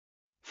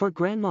For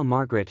Grandma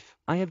Margaret,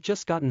 I have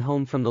just gotten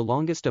home from the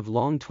longest of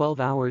long 12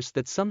 hours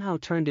that somehow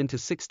turned into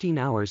 16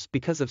 hours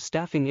because of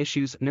staffing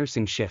issues,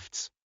 nursing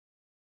shifts.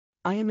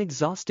 I am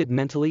exhausted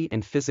mentally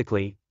and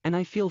physically, and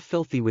I feel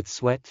filthy with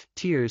sweat,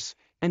 tears,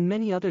 and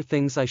many other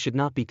things I should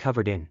not be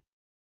covered in.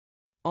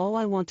 All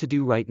I want to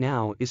do right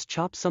now is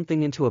chop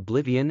something into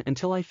oblivion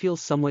until I feel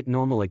somewhat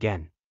normal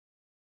again.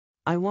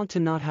 I want to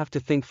not have to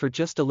think for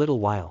just a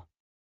little while.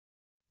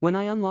 When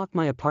I unlock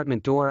my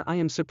apartment door, I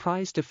am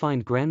surprised to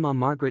find Grandma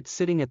Margaret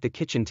sitting at the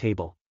kitchen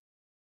table,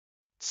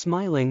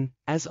 smiling,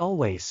 as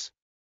always.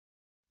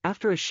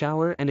 After a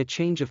shower and a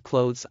change of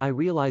clothes, I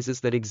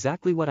realizes that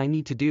exactly what I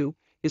need to do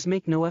is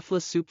make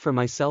Noefla soup for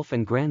myself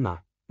and Grandma.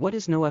 What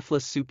is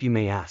Noefla soup, you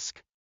may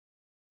ask?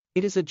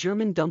 It is a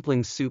German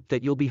dumpling soup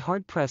that you'll be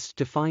hard-pressed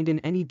to find in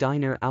any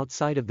diner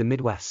outside of the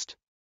Midwest.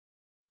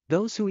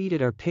 Those who eat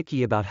it are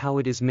picky about how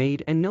it is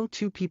made, and no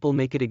two people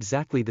make it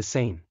exactly the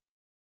same.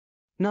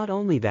 Not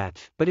only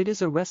that, but it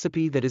is a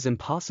recipe that is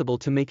impossible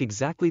to make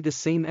exactly the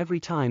same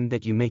every time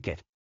that you make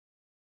it.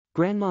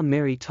 Grandma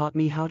Mary taught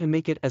me how to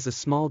make it as a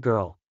small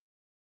girl,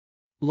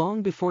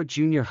 long before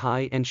junior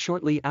high and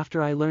shortly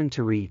after I learned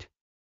to read.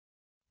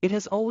 It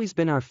has always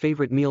been our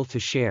favorite meal to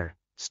share.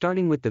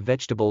 Starting with the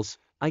vegetables,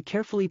 I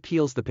carefully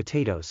peels the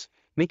potatoes,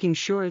 making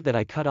sure that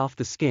I cut off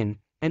the skin,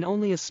 and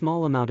only a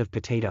small amount of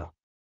potato.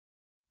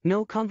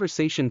 No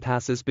conversation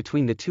passes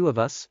between the two of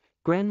us.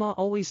 Grandma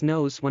always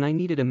knows when I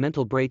needed a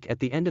mental break at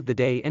the end of the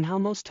day and how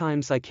most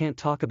times I can't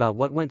talk about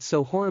what went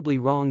so horribly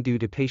wrong due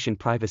to patient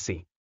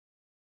privacy.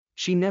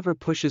 She never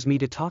pushes me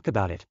to talk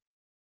about it.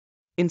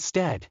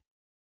 Instead,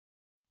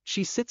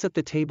 she sits at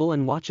the table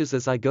and watches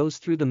as I goes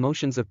through the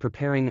motions of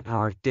preparing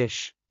our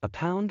dish. A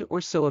pound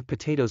or so of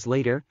potatoes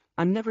later,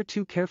 I'm never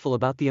too careful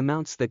about the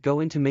amounts that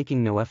go into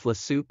making Noefla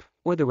soup,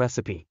 or the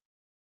recipe.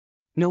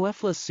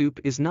 Noefla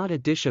soup is not a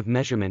dish of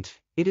measurement,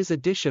 it is a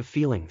dish of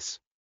feelings.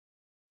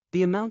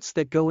 The amounts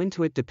that go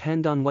into it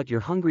depend on what you're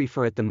hungry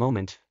for at the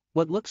moment,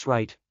 what looks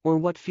right, or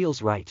what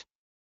feels right.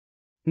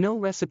 No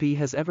recipe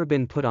has ever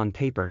been put on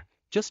paper,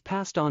 just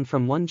passed on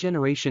from one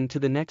generation to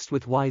the next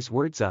with wise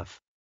words of,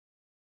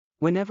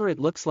 "Whenever it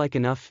looks like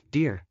enough,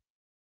 dear."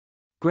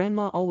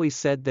 Grandma always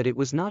said that it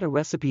was not a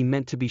recipe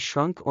meant to be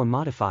shrunk or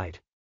modified.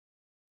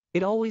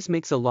 It always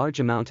makes a large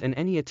amount, and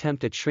any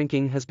attempt at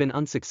shrinking has been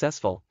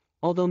unsuccessful,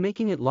 although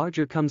making it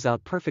larger comes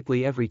out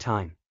perfectly every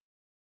time.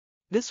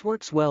 This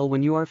works well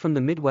when you are from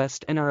the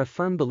Midwest and are a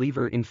firm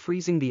believer in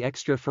freezing the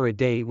extra for a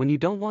day when you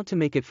don't want to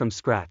make it from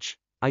scratch.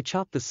 I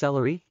chop the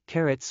celery,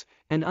 carrots,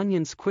 and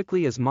onions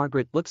quickly as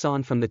Margaret looks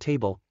on from the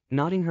table,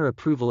 nodding her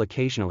approval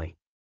occasionally.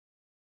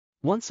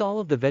 Once all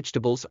of the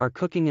vegetables are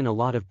cooking in a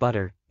lot of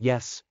butter,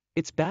 yes,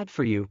 it's bad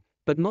for you,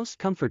 but most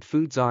comfort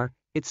foods are,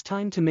 it's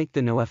time to make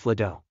the Noefla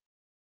dough.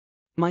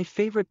 My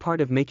favorite part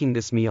of making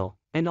this meal,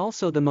 and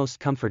also the most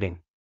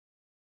comforting.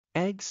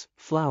 Eggs,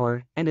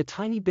 flour, and a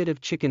tiny bit of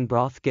chicken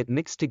broth get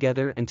mixed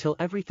together until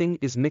everything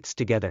is mixed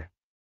together.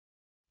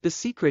 The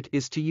secret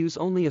is to use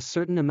only a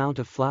certain amount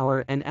of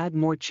flour and add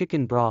more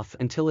chicken broth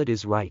until it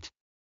is right.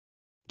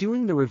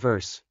 Doing the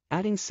reverse,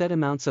 adding set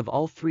amounts of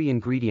all three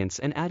ingredients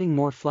and adding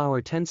more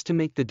flour tends to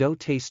make the dough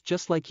taste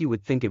just like you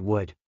would think it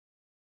would.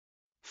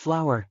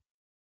 Flour.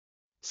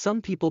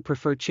 Some people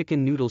prefer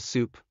chicken noodle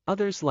soup,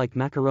 others like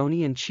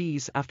macaroni and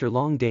cheese after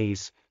long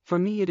days. For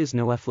me it is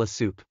Noefla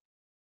soup.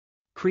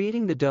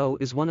 Creating the dough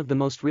is one of the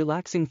most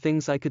relaxing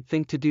things I could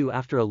think to do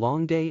after a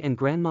long day, and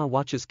Grandma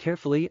watches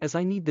carefully as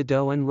I knead the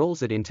dough and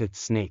rolls it into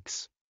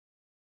snakes.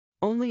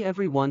 Only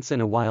every once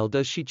in a while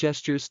does she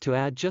gestures to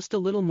add just a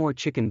little more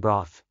chicken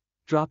broth.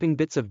 Dropping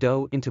bits of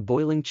dough into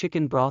boiling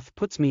chicken broth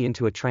puts me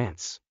into a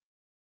trance.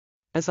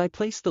 As I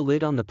place the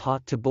lid on the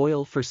pot to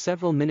boil for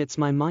several minutes,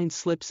 my mind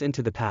slips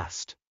into the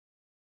past.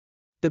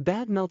 The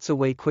bad melts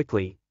away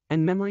quickly,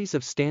 and memories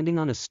of standing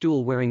on a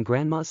stool wearing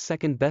Grandma's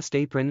second-best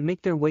apron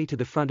make their way to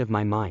the front of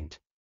my mind.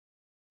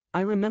 I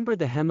remember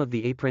the hem of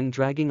the apron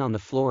dragging on the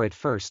floor at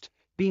first,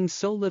 being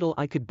so little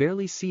I could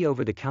barely see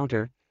over the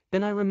counter.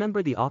 Then I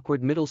remember the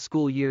awkward middle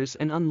school years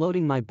and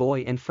unloading my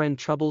boy and friend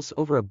troubles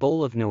over a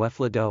bowl of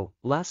Noefla dough.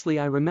 Lastly,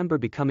 I remember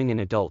becoming an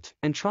adult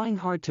and trying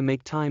hard to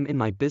make time in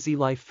my busy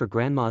life for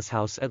Grandma's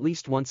house at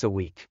least once a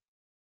week.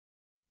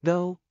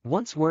 Though,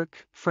 once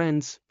work,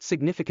 friends,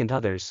 significant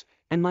others,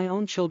 and my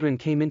own children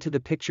came into the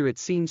picture, it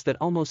seems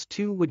that almost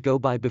 2 would go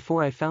by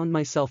before I found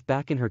myself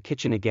back in her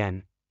kitchen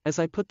again. As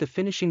I put the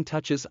finishing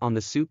touches on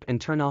the soup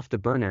and turn off the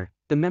burner,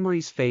 the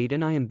memories fade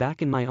and I am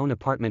back in my own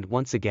apartment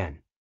once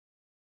again.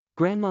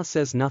 Grandma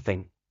says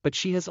nothing, but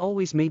she has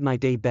always made my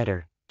day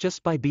better,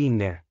 just by being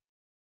there.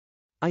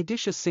 I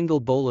dish a single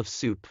bowl of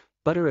soup,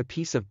 butter a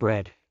piece of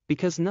bread,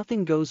 because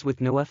nothing goes with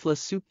Noefla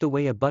soup the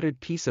way a buttered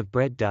piece of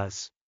bread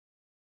does,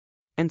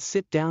 and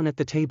sit down at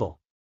the table.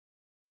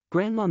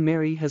 Grandma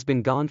Mary has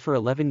been gone for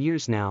 11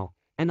 years now,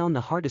 and on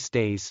the hardest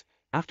days,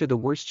 after the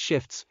worst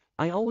shifts,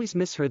 I always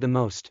miss her the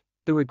most.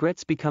 The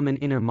regrets become an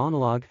inner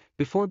monologue,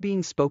 before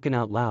being spoken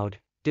out loud.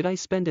 Did I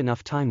spend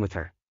enough time with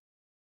her?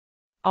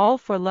 All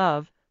for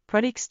love.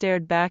 Pratik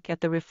stared back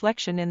at the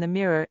reflection in the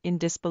mirror in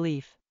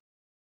disbelief.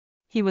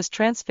 He was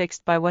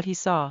transfixed by what he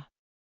saw.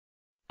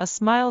 A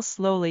smile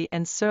slowly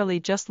and surly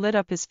just lit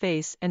up his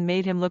face and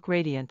made him look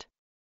radiant.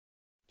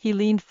 He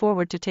leaned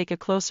forward to take a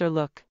closer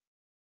look.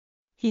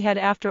 He had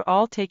after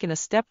all taken a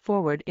step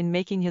forward in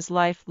making his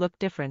life look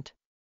different.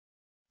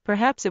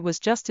 Perhaps it was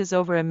just his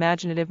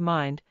over-imaginative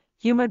mind,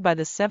 humored by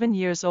the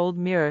 7-year-old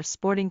mirror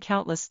sporting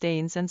countless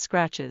stains and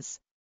scratches.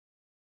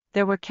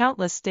 There were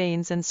countless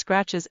stains and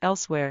scratches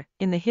elsewhere,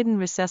 in the hidden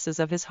recesses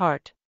of his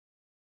heart.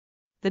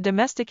 The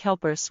domestic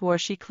helper swore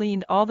she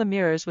cleaned all the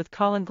mirrors with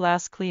Colin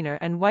glass cleaner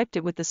and wiped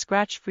it with the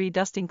scratch-free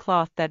dusting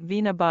cloth that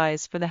Veena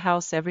buys for the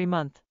house every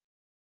month.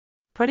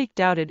 Pratik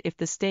doubted if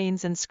the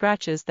stains and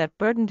scratches that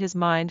burdened his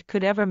mind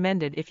could ever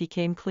mended if he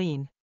came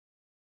clean.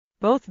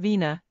 Both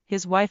Veena,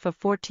 his wife of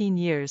 14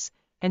 years,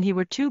 and he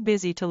were too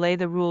busy to lay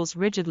the rules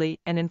rigidly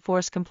and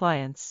enforce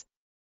compliance.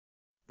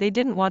 They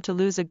didn't want to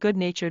lose a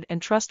good-natured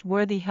and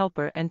trustworthy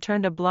helper and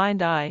turned a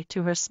blind eye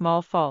to her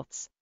small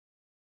faults.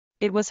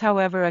 It was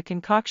however a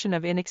concoction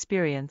of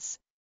inexperience,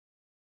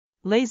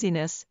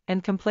 laziness,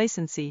 and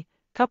complacency,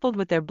 coupled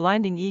with their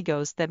blinding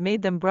egos that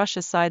made them brush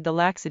aside the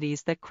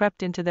laxities that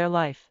crept into their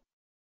life.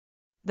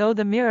 Though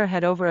the mirror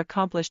had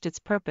over-accomplished its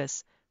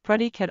purpose,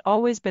 Pratik had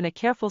always been a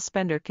careful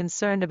spender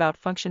concerned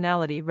about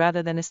functionality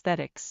rather than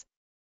aesthetics.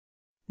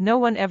 No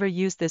one ever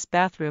used this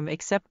bathroom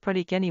except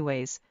Pratik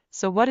anyways,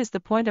 so what is the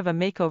point of a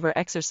makeover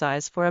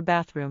exercise for a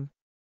bathroom?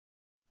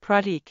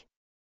 Pratik.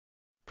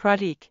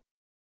 Pratik.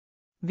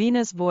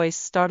 Veena's voice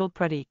startled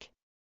Pratik.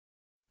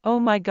 Oh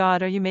my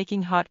God, are you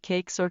making hot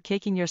cakes or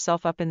caking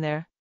yourself up in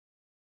there?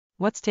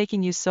 What's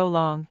taking you so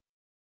long?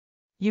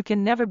 You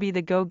can never be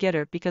the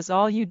go-getter because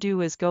all you do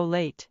is go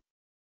late.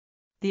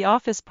 The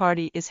office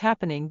party is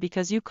happening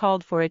because you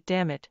called for it,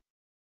 damn it.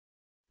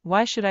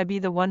 Why should I be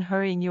the one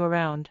hurrying you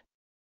around?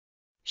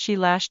 She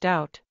lashed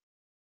out.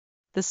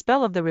 The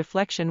spell of the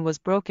reflection was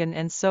broken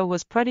and so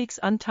was Pratik's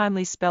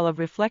untimely spell of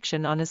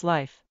reflection on his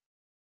life.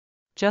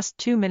 Just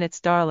 2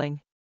 minutes, darling.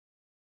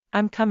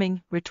 I'm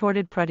coming,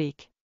 retorted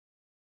Pratik.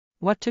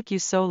 What took you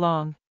so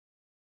long?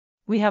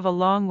 We have a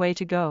long way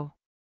to go.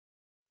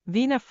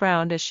 Veena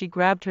frowned as she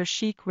grabbed her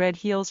chic red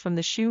heels from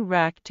the shoe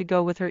rack to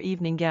go with her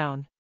evening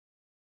gown.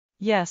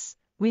 Yes,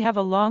 we have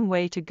a long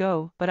way to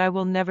go, but I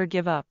will never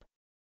give up.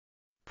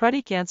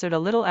 Pratik answered a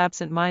little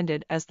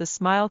absent-minded as the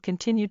smile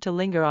continued to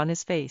linger on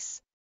his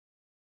face.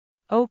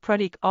 Oh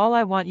Pratik, all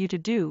I want you to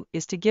do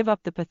is to give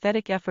up the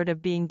pathetic effort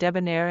of being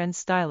debonair and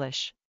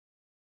stylish.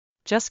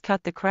 Just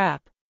cut the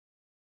crap.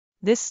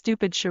 This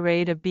stupid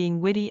charade of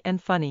being witty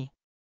and funny.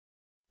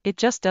 It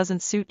just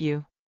doesn't suit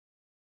you.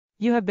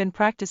 You have been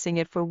practicing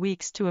it for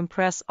weeks to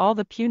impress all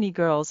the puny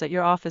girls at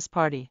your office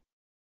party.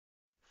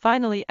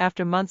 Finally,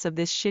 after months of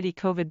this shitty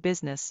COVID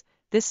business,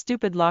 this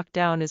stupid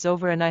lockdown is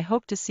over and I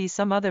hope to see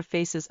some other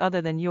faces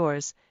other than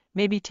yours,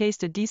 maybe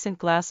taste a decent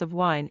glass of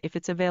wine if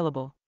it's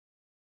available.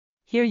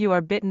 Here you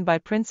are bitten by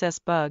Princess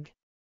Bug.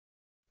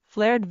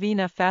 Flared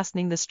Veena,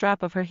 fastening the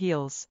strap of her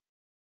heels.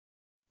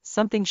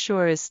 Something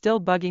sure is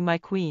still bugging my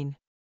queen.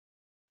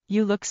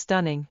 You look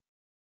stunning.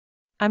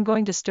 I'm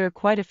going to stir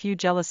quite a few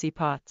jealousy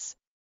pots.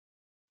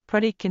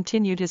 Pratik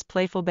continued his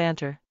playful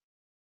banter.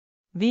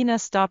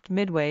 Veena stopped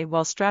midway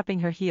while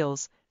strapping her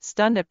heels,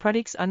 stunned at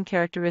Pratik's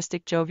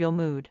uncharacteristic jovial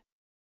mood.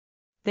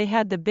 They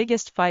had the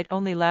biggest fight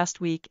only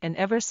last week and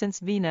ever since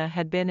Veena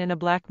had been in a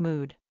black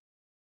mood.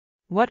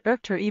 What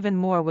irked her even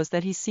more was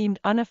that he seemed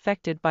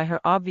unaffected by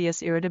her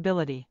obvious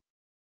irritability.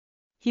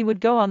 He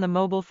would go on the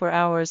mobile for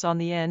hours on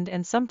the end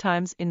and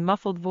sometimes in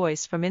muffled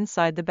voice from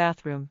inside the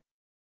bathroom.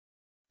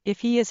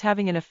 If he is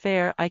having an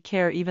affair, I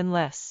care even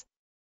less.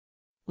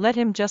 Let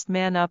him just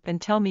man up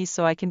and tell me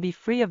so I can be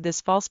free of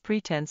this false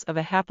pretense of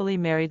a happily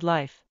married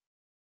life.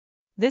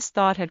 This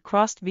thought had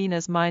crossed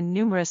Veena's mind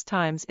numerous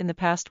times in the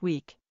past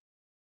week.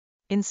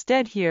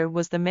 Instead, here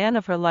was the man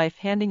of her life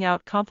handing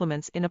out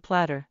compliments in a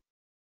platter.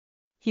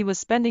 He was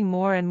spending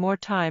more and more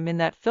time in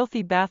that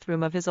filthy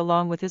bathroom of his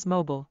along with his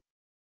mobile.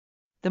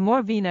 The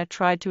more Veena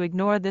tried to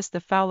ignore this, the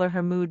fouler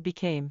her mood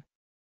became.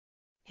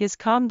 His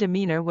calm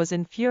demeanor was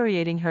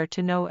infuriating her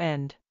to no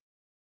end.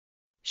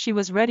 She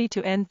was ready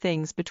to end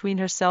things between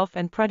herself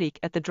and Pratik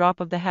at the drop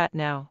of the hat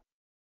now.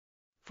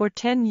 For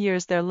 10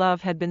 years their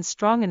love had been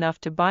strong enough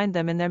to bind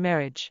them in their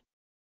marriage.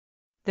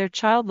 Their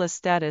childless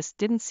status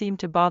didn't seem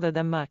to bother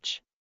them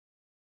much.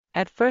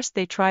 At first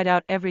they tried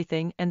out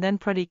everything and then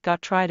Pratik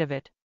got tired of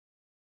it.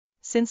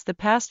 Since the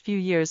past few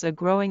years a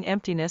growing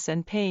emptiness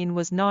and pain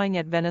was gnawing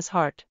at Veena's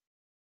heart.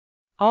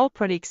 All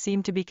Pratik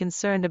seemed to be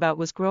concerned about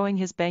was growing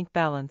his bank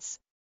balance.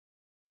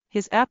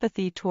 His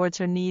apathy towards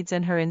her needs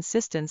and her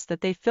insistence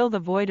that they fill the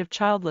void of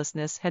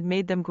childlessness had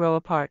made them grow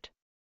apart.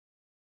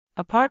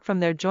 Apart from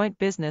their joint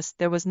business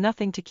there was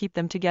nothing to keep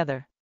them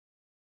together.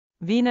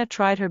 Veena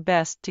tried her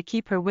best to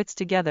keep her wits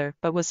together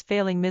but was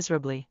failing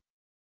miserably.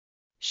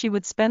 She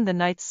would spend the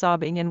nights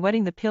sobbing and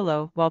wetting the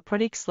pillow while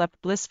Pratik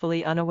slept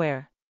blissfully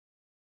unaware.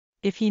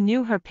 If he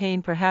knew her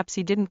pain, perhaps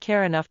he didn't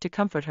care enough to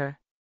comfort her.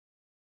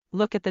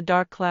 Look at the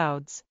dark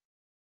clouds.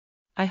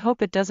 I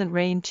hope it doesn't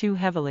rain too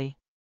heavily,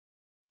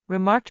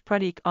 remarked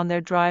Pratik on their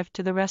drive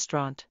to the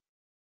restaurant.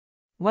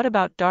 What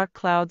about dark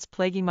clouds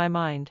plaguing my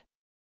mind?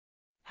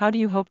 How do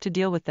you hope to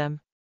deal with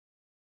them?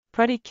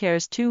 Pratik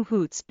cares 2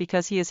 hoots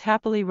because he is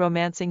happily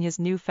romancing his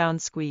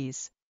newfound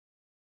squeeze.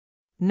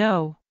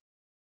 No.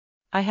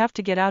 I have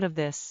to get out of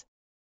this,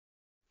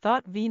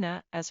 thought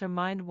Veena as her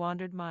mind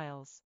wandered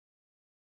miles.